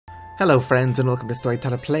Hello friends and welcome to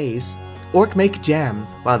Storyteller Plays Orc Make Jam,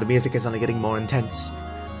 while the music is only getting more intense,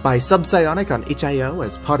 by SubPsionics on itch.io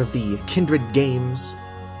as part of the Kindred Games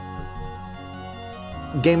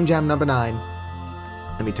Game Jam number 9.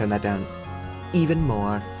 Let me turn that down even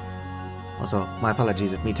more. Also, my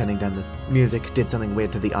apologies if me turning down the music did something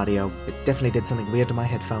weird to the audio. It definitely did something weird to my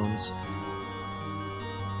headphones.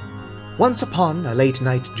 Once upon a late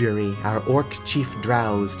night jury, our orc chief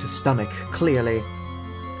drowsed, stomach clearly.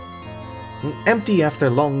 Empty after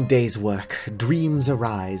long day's work, dreams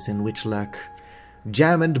arise in which lurk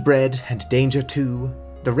jam and bread and danger too,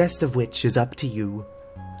 the rest of which is up to you.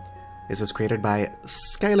 This was created by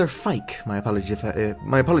Skylar Fike. My apologies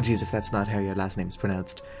if that's not how your last name is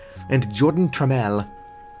pronounced. And Jordan Trammell.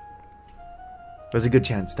 There's a good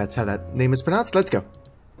chance that's how that name is pronounced. Let's go.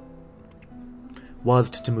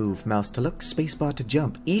 WASD to move, mouse to look, spacebar to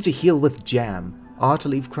jump, E to heal with jam, R to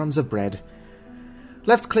leave crumbs of bread.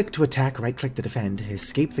 Left click to attack, right click to defend,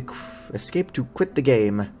 escape to quit the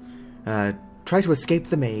game, try to escape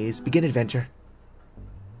the maze, begin adventure.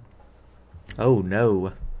 Oh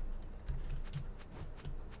no.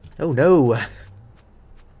 Oh no.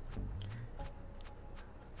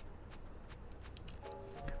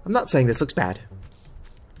 I'm not saying this looks bad,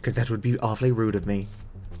 because that would be awfully rude of me.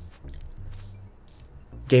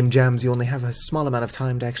 Game jams, you only have a small amount of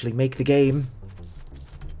time to actually make the game.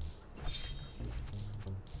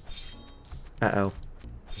 Uh-oh.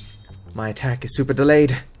 My attack is super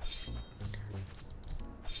delayed.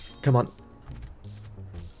 Come on.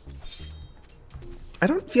 I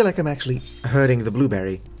don't feel like I'm actually hurting the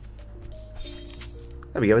blueberry.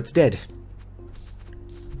 There we go, it's dead.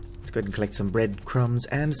 Let's go ahead and collect some breadcrumbs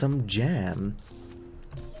and some jam.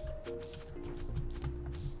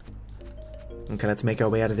 Okay, let's make our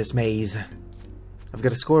way out of this maze. I've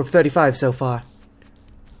got a score of 35 so far.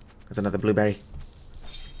 There's another blueberry.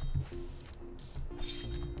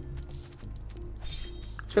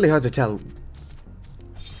 It's really hard to tell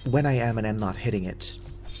when I am and am not hitting it.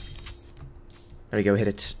 There we go, hit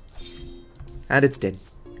it. And it's dead.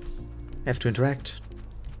 F to interact.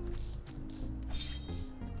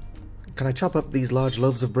 Can I chop up these large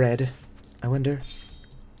loaves of bread? I wonder.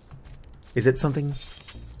 Is it something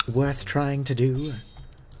worth trying to do?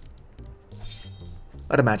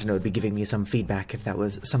 I'd imagine it would be giving me some feedback if that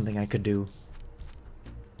was something I could do.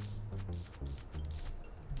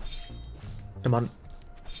 Come on.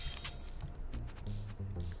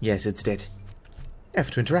 Yes, it's dead. F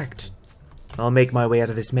to interact. I'll make my way out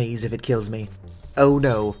of this maze if it kills me. Oh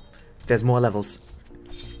no. There's more levels.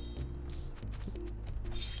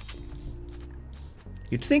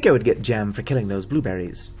 You'd think I would get jam for killing those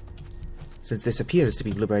blueberries, since this appears to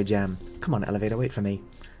be blueberry jam. Come on, elevator, wait for me.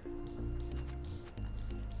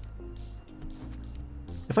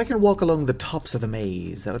 If I can walk along the tops of the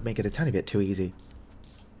maze, that would make it a tiny bit too easy.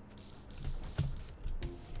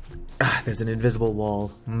 Ah, there's an invisible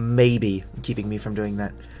wall, maybe, keeping me from doing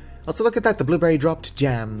that. Also, look at that, the blueberry dropped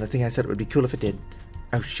jam, the thing I said it would be cool if it did.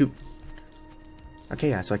 Oh, shoot. Okay,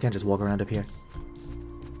 yeah, so I can't just walk around up here.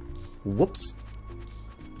 Whoops.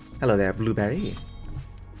 Hello there, blueberry.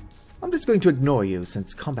 I'm just going to ignore you,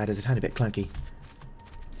 since combat is a tiny bit clunky.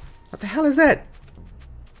 What the hell is that?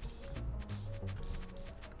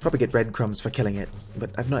 Probably get breadcrumbs for killing it, but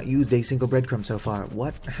I've not used a single breadcrumb so far.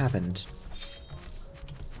 What happened?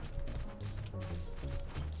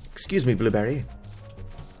 Excuse me, blueberry.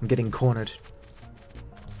 I'm getting cornered.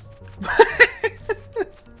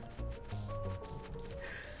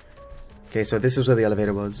 Okay, so this is where the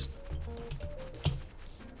elevator was.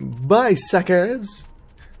 Bye, suckers!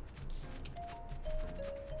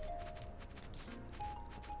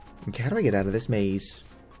 Okay, how do I get out of this maze?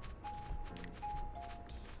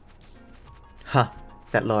 Huh,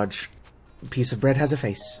 that large piece of bread has a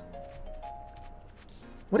face.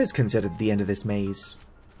 What is considered the end of this maze?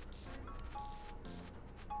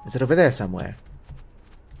 Is it over there somewhere?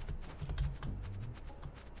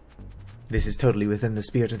 This is totally within the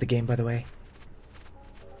spirit of the game, by the way.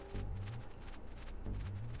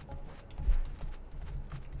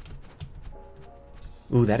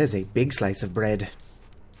 Ooh, that is a big slice of bread.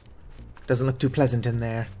 Doesn't look too pleasant in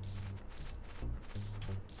there.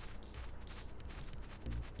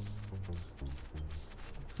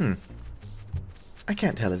 I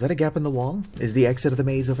can't tell. Is that a gap in the wall? Is the exit of the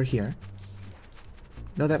maze over here?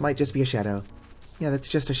 No, that might just be a shadow. Yeah, that's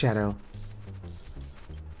just a shadow.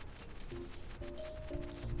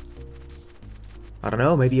 I don't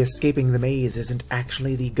know, maybe escaping the maze isn't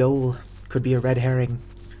actually the goal. Could be a red herring.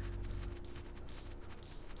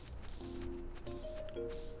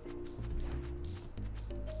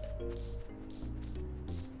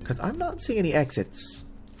 Because I'm not seeing any exits.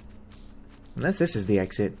 Unless this is the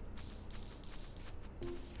exit.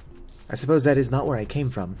 I suppose that is not where I came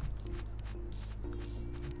from.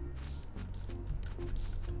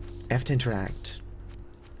 F to interact.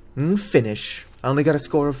 Finish. I only got a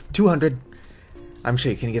score of 200. I'm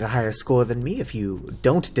sure you can get a higher score than me if you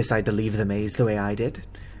don't decide to leave the maze the way I did.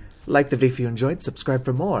 Like the video if you enjoyed, subscribe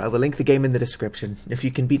for more. I will link the game in the description. If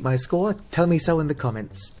you can beat my score, tell me so in the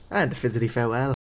comments. And fizzity farewell.